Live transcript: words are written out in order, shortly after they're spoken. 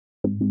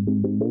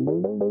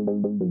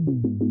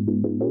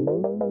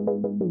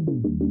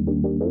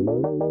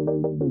I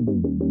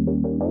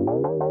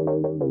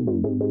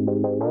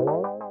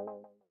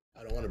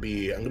don't want to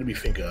be. I'm gonna be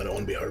Finka. I don't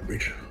want to be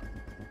Heartbreach.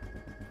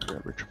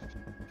 Heartbreach.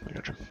 I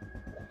gotcha.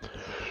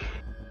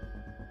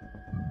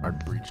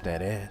 Heartbreach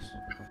that ass.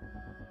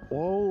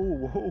 Whoa,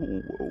 whoa,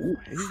 whoa,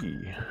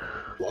 hey.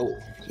 Whoa.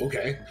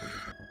 Okay.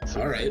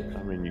 So, all right.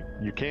 I mean,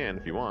 you can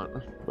if you want,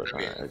 but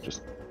I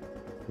just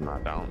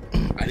not down.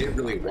 I didn't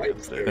really wipe.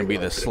 It's gonna be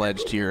the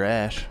sledge to your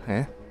ash,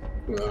 eh?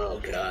 Oh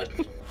God.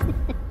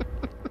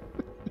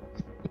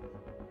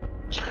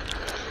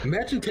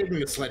 Imagine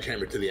taking a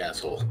sledgehammer to the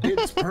asshole.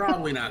 It's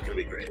probably not going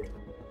to be great.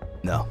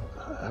 No.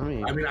 I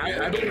mean, I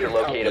believe You're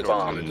located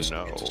bomb. Gonna just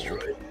No. get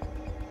destroyed.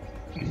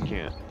 you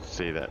can't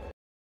say that.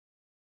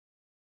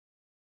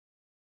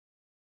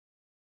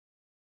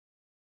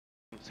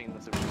 I've seen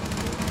this.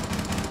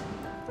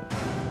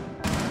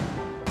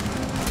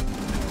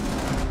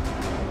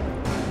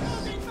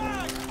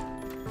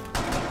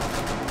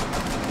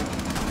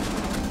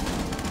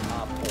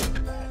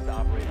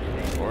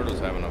 Gordo's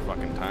having a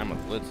fucking time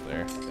with Blitz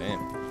there. Damn.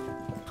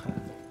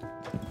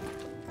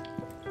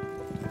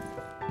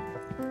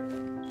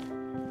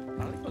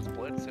 I don't think it was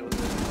Blitz, it was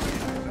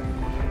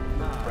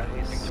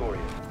friendly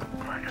victorious.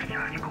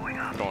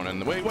 Going in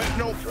the wait,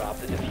 no. Drop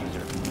the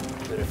diffuser.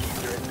 The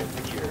diffuser has been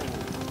secured.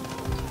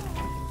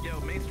 Yo,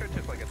 Maester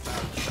took like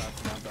 1,000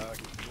 shots down dog.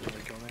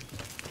 Really kill me.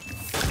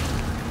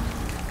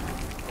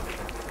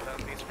 Is that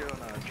Maester in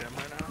a gym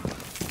right now?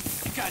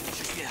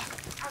 Yeah.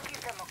 I'll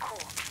give them a call.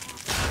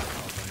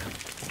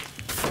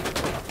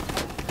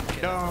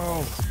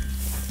 No.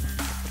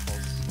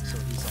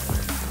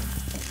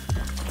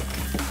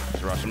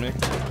 He's rushing me.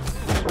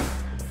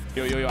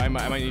 Yo, I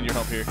might need your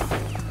help here.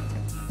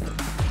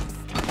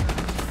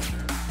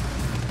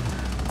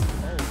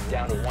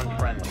 Down to one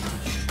friendly.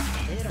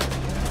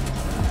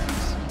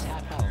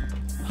 Tap out.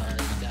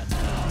 That's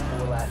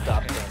Four last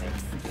stop standing.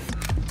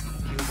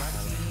 he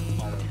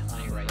was on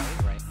your right.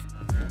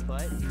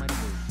 But he might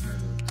have moved.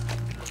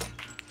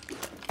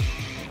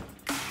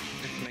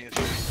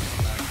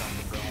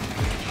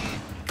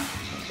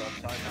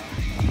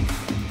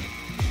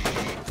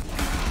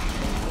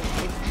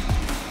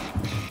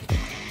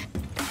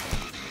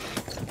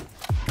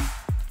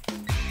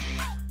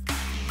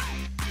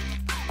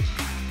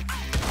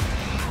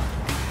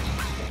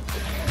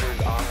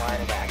 Online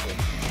and active.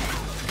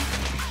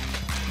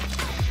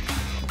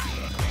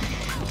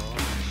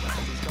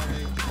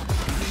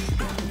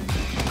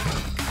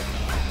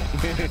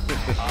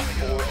 Op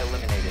 4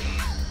 eliminated.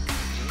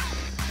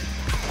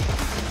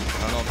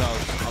 I don't know if that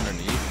was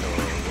underneath or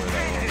where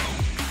that was.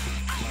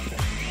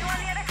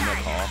 No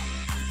call.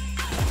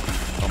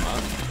 Come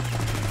on.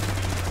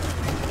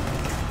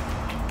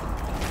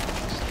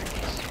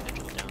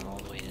 Down all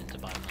the way into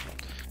bottom.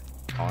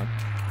 On.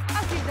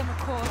 I'll give them a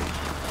call.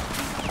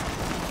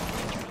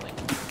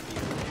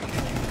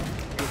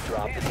 You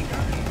dropped the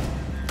diffuser.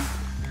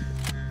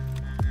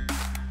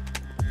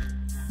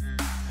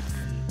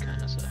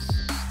 Kinda sus.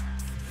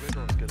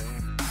 Vigil's good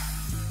aim.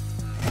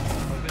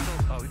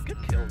 Oh, we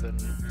could kill then.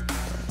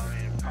 I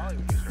mean, probably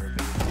we used our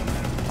ability.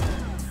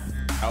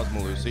 That was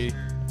Malusi.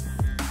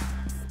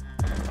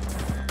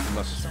 He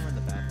must. Somewhere in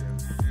the bathroom.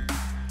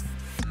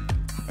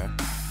 Okay.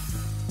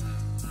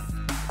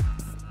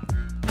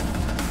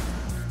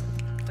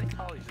 I think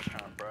Holly's just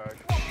trying to brag.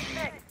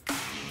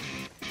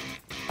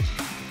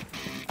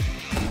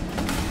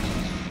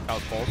 That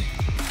was Pulse.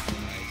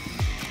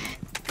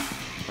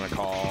 I'm gonna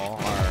call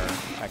our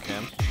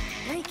XMs.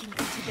 Breaking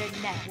into their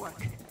network.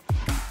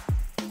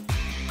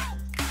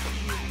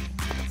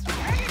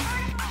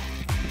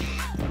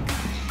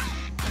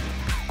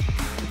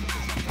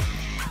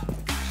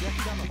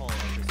 Down the hall,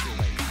 like this,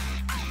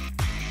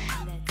 right.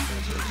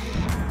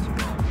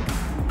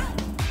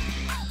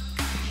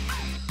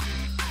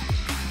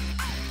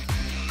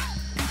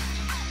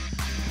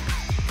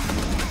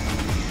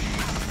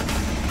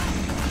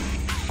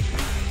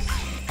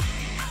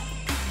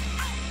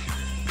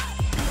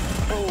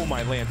 Oh,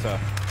 my Lanta.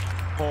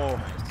 Oh.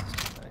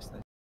 Nice.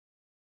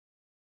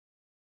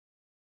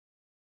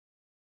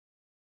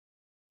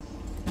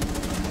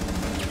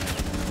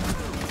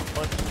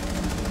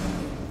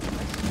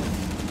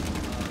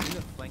 Do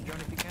a flank drone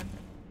if you can.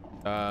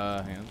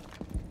 Hang on.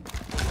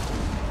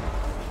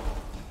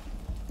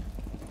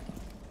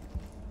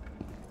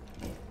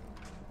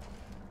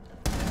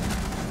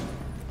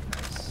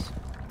 Nice.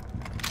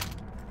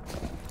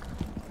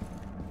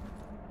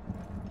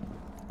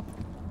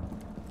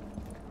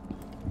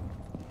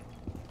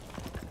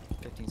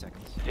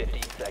 Seconds.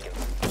 15 seconds.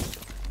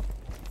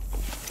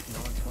 No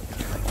one's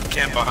fucking.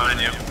 Camp behind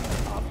you.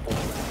 Op 4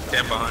 last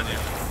Camp behind you.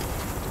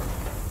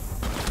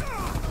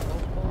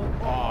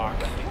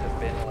 friendlies have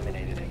been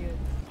eliminated.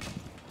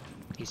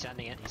 He's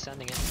sending it.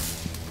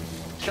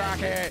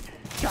 Chuck it!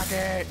 Chuck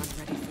it! I'm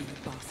ready for you,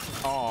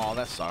 boss. Oh,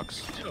 that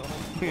sucks.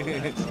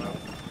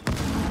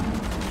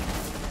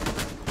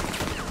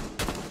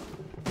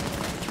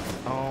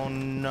 Oh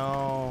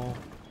no.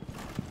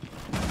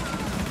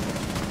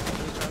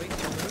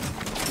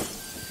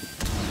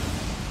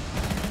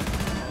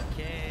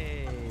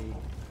 Okay.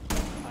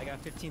 I got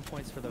 15 15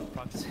 points for the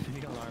proximity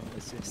alarm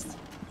assist.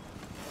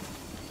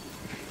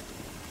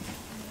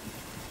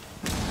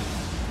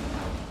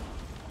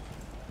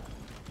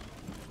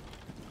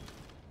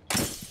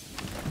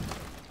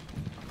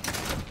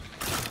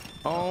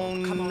 Oh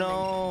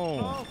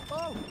no!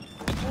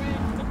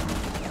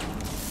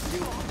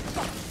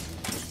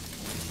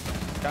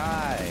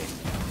 Die!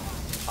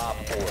 Op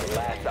 4,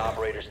 last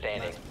operator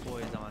standing. Last boy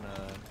is on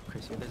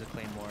Chris here. There's a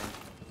Claymore,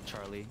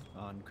 Charlie,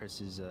 on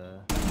Chris's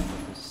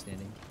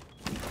standing.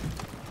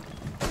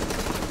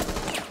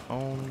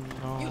 Oh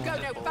no! You go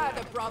no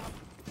further, bruv.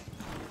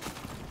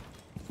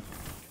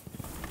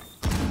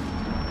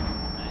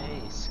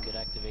 Nice, good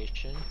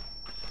activation.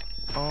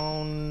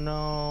 Oh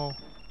no!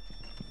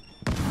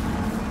 Any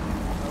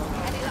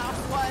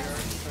last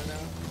words? Right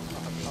now,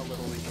 how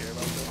little we care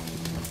about this.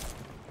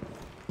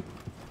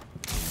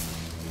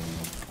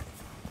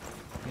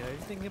 You know, you're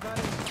thinking about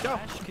it? No,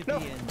 Ash could no.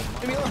 be in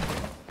Leave me alone!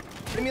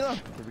 Leave me alone!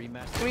 the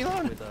remaster Leave me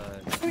alone. with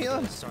Leave me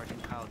alone.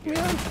 Sergeant Kyle. Leave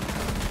me alone!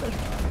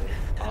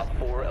 Op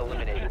 4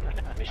 eliminated.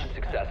 Mission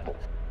successful.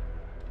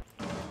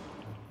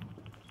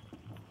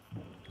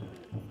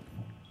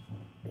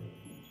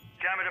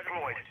 Jammer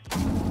deployed.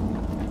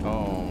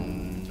 Oh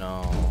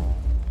no!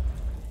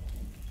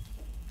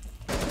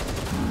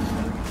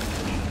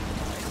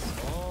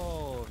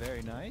 Oh,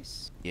 very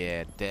nice.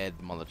 Yeah, dead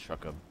mother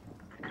trucker.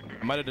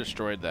 I might have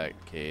destroyed that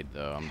Cade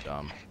though. I'm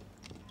dumb.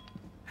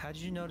 How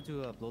did you know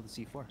to blow the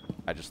C4?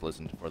 I just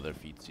listened for their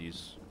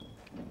feetsies.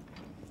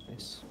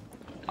 Nice.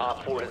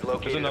 Op 4 is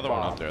located. There's another a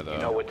one bomb. up there though. You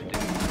know what to do.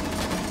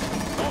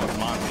 Oh, it's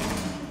Monty.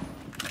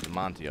 There's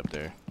Monty up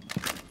there.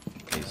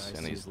 Nice,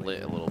 And he's he's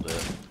lit a later. little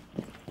bit.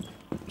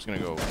 I'm just gonna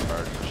go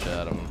charge the shit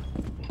out of him.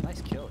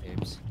 Nice kill,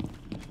 Abe's.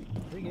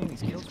 Where are you getting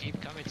these kills from?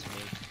 Keep coming to me.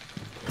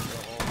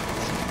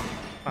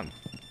 Come on.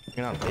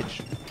 You're not a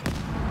bitch.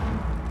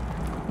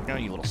 You're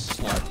not, you little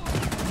slut.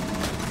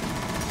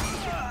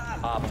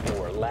 Op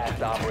 4,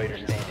 last operator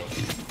standing.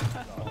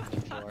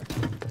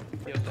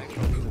 Yo, thanks for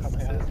the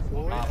assist,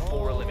 boy. Op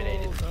 4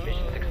 eliminated.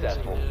 Mission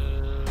successful.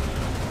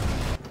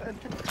 And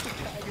the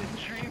Tiger's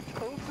dreams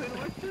open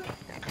with this.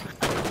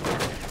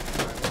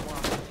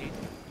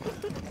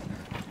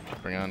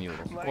 Bring on, you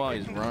little. Well,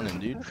 he's running,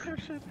 dude. The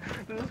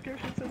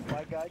description says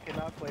my guy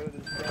cannot play with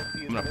his friends.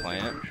 He is I'm gonna missing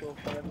plant it. crucial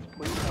funds.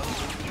 Please help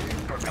his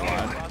dream.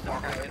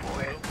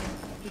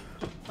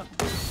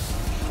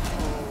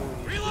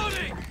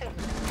 Reloading!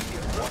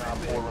 One Op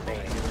 4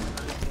 remaining.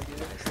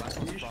 Last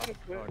one's You blocked.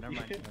 should've put- Oh, never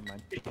mind, you never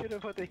mind. You should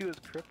have put that he was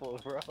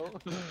crippled, bro.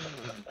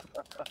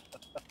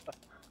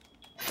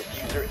 The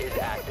user is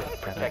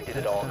active. Protected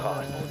at all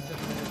costs.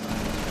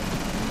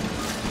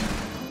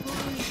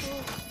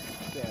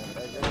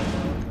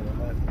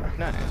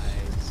 Nice.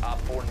 Op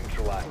 4 That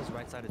neutralized. was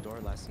right side of door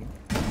last scene.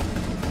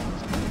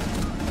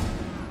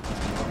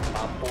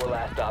 Op 4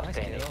 last stop Nice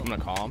standing. kill. I'm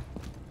gonna call him.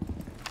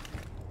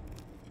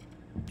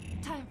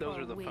 Time Those for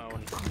are a the week.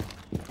 phones.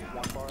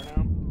 One bar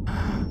now.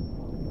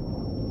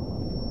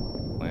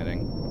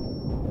 Landing.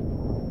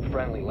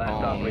 Friendly last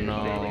Oh, operator no.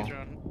 standing.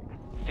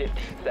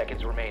 15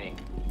 seconds remaining.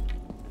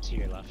 To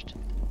your left.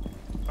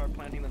 Start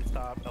planting, then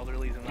stop.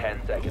 Elderly's in the 10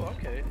 room. seconds. Ooh,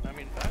 okay. I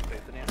mean, back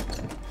facing you.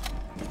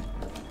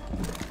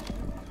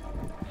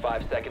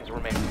 5 seconds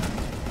remaining.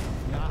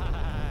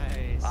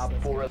 Nice. Op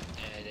 4. Yeah,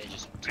 they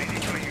just.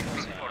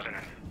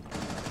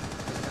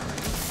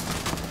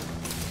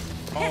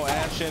 Oh,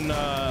 Ash and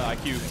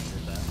IQ.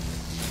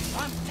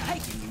 I'm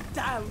taking you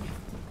down.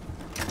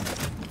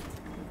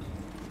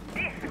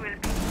 This will be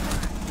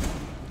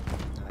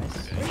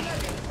Nice.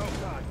 Oh,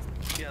 God.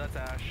 Yeah, that's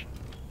Ash.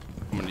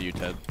 I'm into you,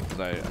 Ted, because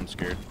I'm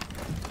scared.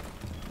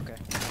 Okay.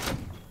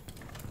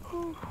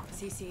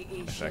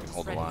 CCE Wish I could shields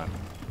hold the ready. line.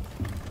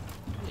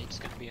 It's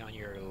gonna be on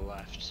your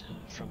left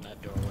from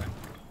that doorway.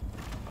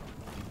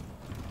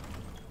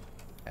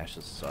 Ash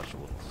is such a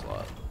little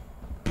slut.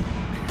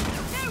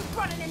 No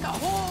running in the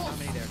hall. How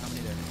many there? How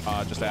many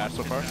there? Just Ash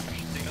so far?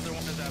 The other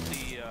one is at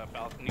the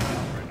balcony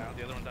right now.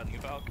 The other one's at New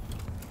Balc.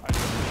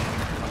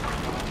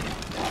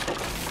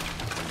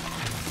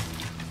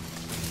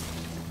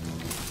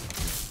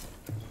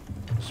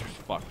 This is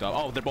fucked up.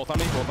 Oh, they're both on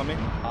me? Both on me?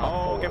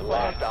 Oh, Op get 4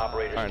 last fucked.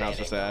 operator Alright, now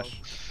it's standing.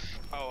 just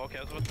Ash. Oh, okay.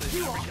 I was about to say,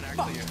 we can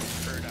actually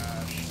hurt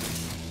Ash.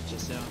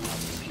 Just down on the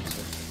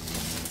pizza.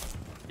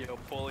 Yo,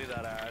 bully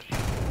that Ash.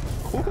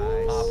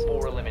 Op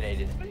 4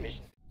 eliminated.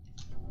 Mission.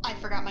 I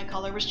forgot my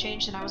color was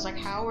changed and I was like,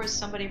 how is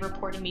somebody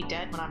reporting me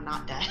dead when I'm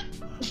not dead?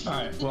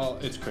 Alright, well,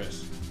 it's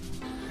Chris.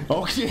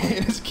 Oh shit,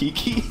 it's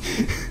Kiki.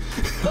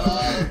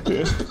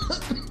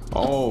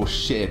 Oh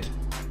shit.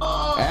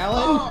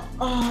 Alan?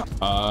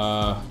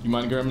 You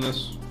mind grabbing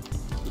this?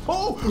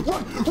 Oh,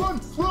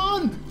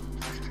 run!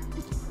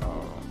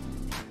 Oh,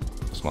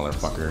 this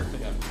motherfucker.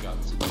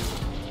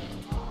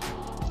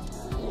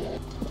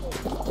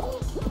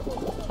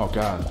 Oh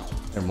god,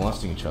 they're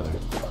molesting each other.